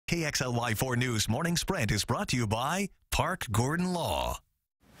KXLY4 News Morning Sprint is brought to you by Park Gordon Law.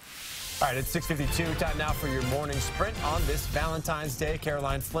 All right, it's 6:52. Time now for your morning sprint on this Valentine's Day.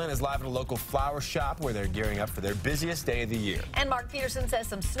 Caroline Flynn is live at a local flower shop where they're gearing up for their busiest day of the year. And Mark Peterson says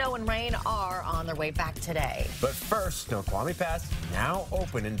some snow and rain are on their way back today. But first, Snoqualmie Pass now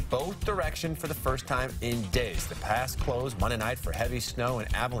open in both directions for the first time in days. The pass closed Monday night for heavy snow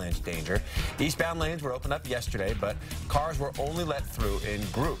and avalanche danger. Eastbound lanes were opened up yesterday, but cars were only let through in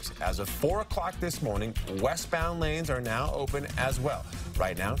groups. As of 4 o'clock this morning, westbound lanes are now open as well.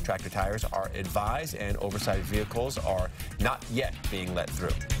 Right now, tractor tires are advised and oversized vehicles are not yet being let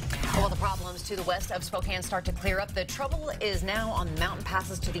through. Well, the problems to the west of Spokane start to clear up. The trouble is now on mountain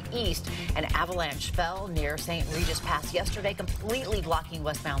passes to the east. An avalanche fell near St. Regis Pass yesterday, completely blocking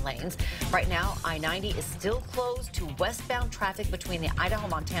westbound lanes. Right now, I-90 is still closed to westbound traffic between the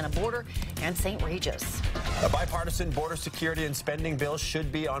Idaho-Montana border and St. Regis. A bipartisan border security and spending bill should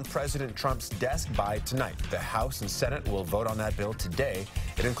be on President Trump's desk by tonight. The House and Senate will vote on that bill today.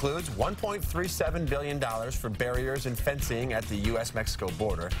 It includes $1.37 billion for barriers and fencing at the U.S.-Mexico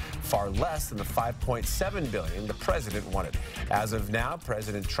border, far less than the $5.7 billion the president wanted. As of now,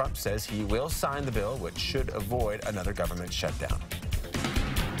 President Trump says he will sign the bill, which should avoid another government shutdown.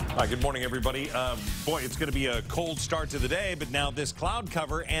 Hi, good morning, everybody. Boy, it's going to be a cold start to the day, but now this cloud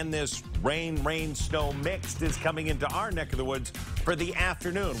cover and this rain, snow mixed is coming into our neck of the woods for the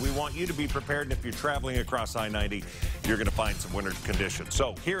afternoon. We want you to be prepared, and if you're traveling across I-90, you're going to find some winter conditions.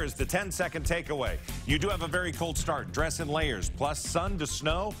 So here is the 10-second takeaway. You do have a very cold start. Dress in layers, plus sun to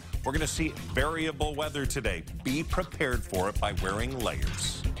snow. We're going to see variable weather today. Be prepared for it by wearing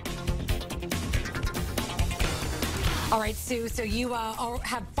layers. All right, Sue, so you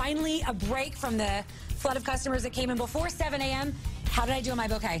have finally a break from the flood of customers that came in before 7 a.m. How did I do on my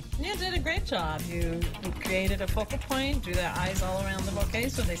bouquet? You did a great job. You created a focal point, drew their eyes all around the bouquet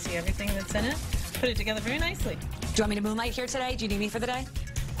so they see everything that's in it. Put it together very nicely. Do you want me to moonlight here today? Do you need me for the day?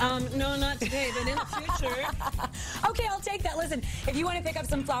 No, not today, but in the future. Okay, I'll take that. Listen, if you want to pick up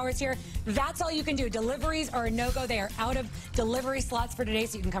some flowers here, that's all you can do. Deliveries are a no-go. They are out of delivery slots for today,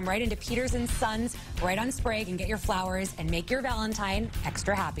 so you can come right into Peters & Sons, right on Sprague, and get your flowers and make your Valentine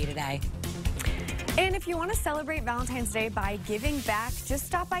extra happy today. And if you want to celebrate Valentine's Day by giving back, just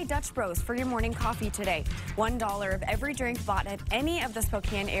stop by Dutch Bros for your morning coffee today. $1 of every drink bought at any of the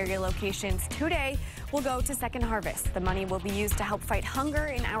Spokane area locations today will go to Second Harvest. The money will be used to help fight hunger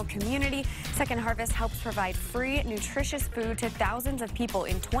in our community. Second Harvest helps provide free, nutritious food to thousands of people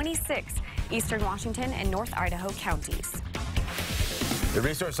in 26 eastern Washington and North Idaho counties. The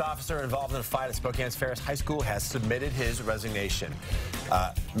resource officer involved in a fight at Spokane's Ferris High School has submitted his resignation.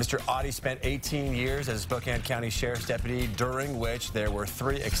 Mr. Audie spent 18 years as a Spokane County Sheriff's Deputy, during which there were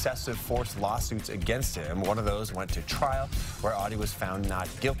 3 excessive force lawsuits against him. One of those went to trial, where Audie was found not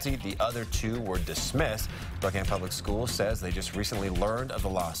guilty. The other 2 were dismissed. Spokane Public Schools says they just recently learned of the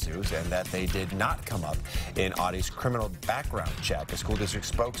lawsuits and that they did not come up in Audie's criminal background check. A school district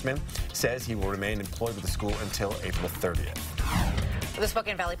spokesman says he will remain employed with the school until April 30th. The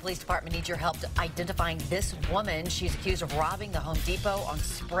Spokane Valley Police Department needs your help identifying this woman. She's accused of robbing the Home Depot on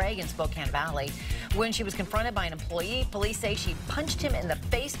Sprague in Spokane Valley. When she was confronted by an employee, police say she punched him in the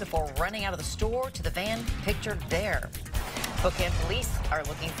face before running out of the store to the van pictured there. Spokane police are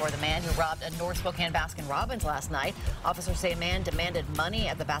looking for the man who robbed a North Spokane Baskin-Robbins last night. Officers say a man demanded money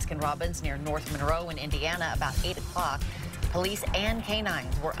at the Baskin-Robbins near North Monroe in Indiana about 8 o'clock. Police and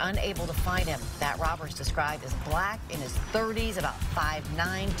canines were unable to find him. That robber is described as black, in his 30s, about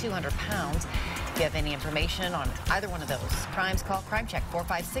 5'9", 200 pounds. If you have any information on either one of those crimes, call Crime Check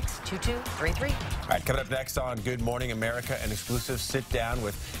 456-2233. All right, coming up next on Good Morning America, an exclusive sit-down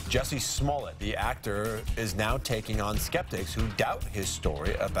with Jussie Smollett. The actor is now taking on skeptics who doubt his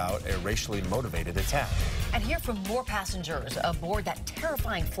story about a racially motivated attack. And hear from more passengers aboard that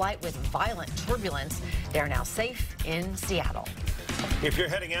terrifying flight with violent turbulence. They are now safe in Seattle. If you're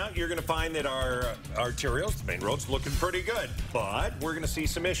heading out, you're going to find that our arterials, the main roads, looking pretty good. But we're going to see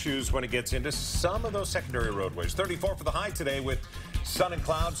some issues when it gets into some of those secondary roadways. 34 for the high today, with sun and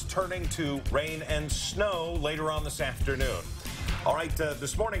clouds turning to rain and snow later on this afternoon. All right,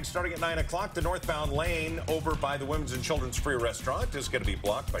 this morning, starting at 9 o'clock, the northbound lane over by the Women's and Children's Free Restaurant is going to be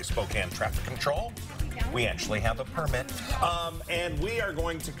blocked by Spokane Traffic Control. We actually have a permit. And we are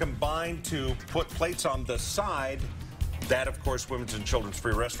going to combine to put plates on the side. That, of course, Women's and Children's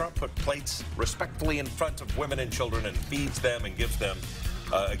Free Restaurant put plates respectfully in front of women and children and feeds them and gives them,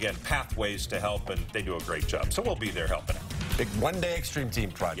 again, pathways to help, and they do a great job. So we'll be there helping out. Big one-day extreme team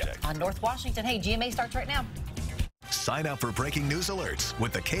project. On North Washington. Hey, GMA starts right now. Sign up for breaking news alerts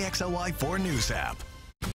with the KXLY4 News app.